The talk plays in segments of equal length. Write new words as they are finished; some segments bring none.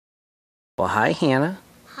Well, hi, Hannah.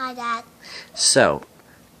 Hi, Dad. So,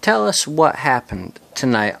 tell us what happened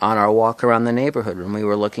tonight on our walk around the neighborhood when we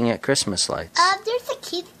were looking at Christmas lights. There's a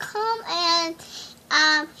kid come and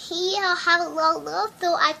he have a lot of love,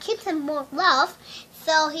 so I give him more love,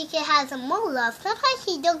 so he can have some more love. Sometimes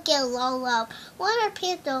he don't get a lot of love. One of our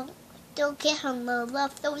parents don't get him a lot of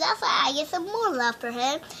love, so that's why I get some more love for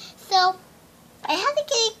him. So I had to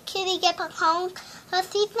get Kitty get back home.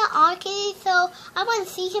 He's not our kitty, so I want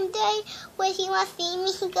to see him today. When he wants to see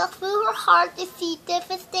me, he goes through her heart to see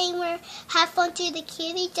different things where have fun to the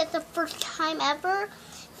kitty, just the first time ever.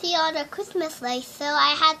 See all the Christmas lights, so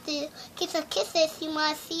I had to give some kisses. He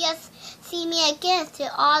wants to see me again, to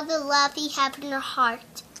all the love he has in her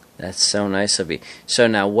heart. That's so nice of you. So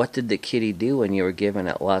now, what did the kitty do when you were giving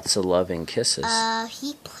it lots of loving kisses?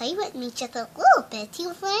 He played with me just a little bit. He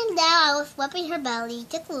was laying down, I was rubbing her belly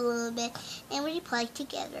just a little bit, and we played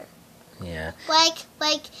together. Yeah. Like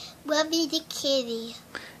rubbing the kitty.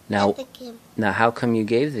 Now, how come you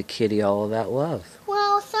gave the kitty all of that love?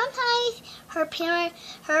 Well, sometimes her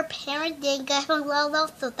parent didn't get her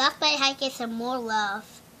love, so that's why I gave her more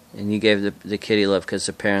love. And you gave the kitty love because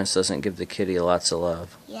the parents doesn't give the kitty lots of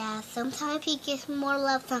love. Yeah, sometimes he gives more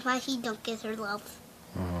love, sometimes he don't give her love.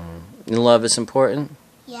 And love is important?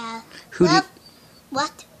 Yeah.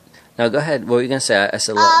 What? No, go ahead. What were you going to say? I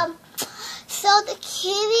said love. So the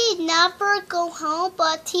kitty never go home,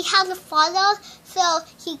 but he has a father, so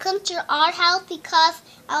he comes to our house because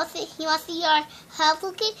he wants to see our house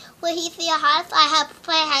looking. When he see our house, I have to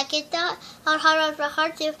play get down our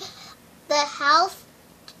heart to the house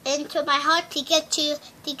into my heart to get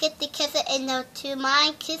the kiss into to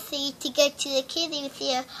my kissy to get to the kitty to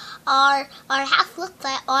see our house looks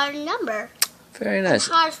like our number. Very nice.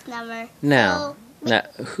 House number. Now,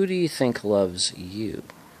 who do you think loves you?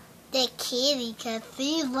 The kitty, because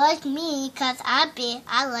he likes me, because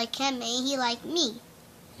I like him and he like me.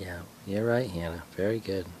 Yeah, you're right, Hannah. Very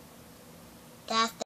good. That's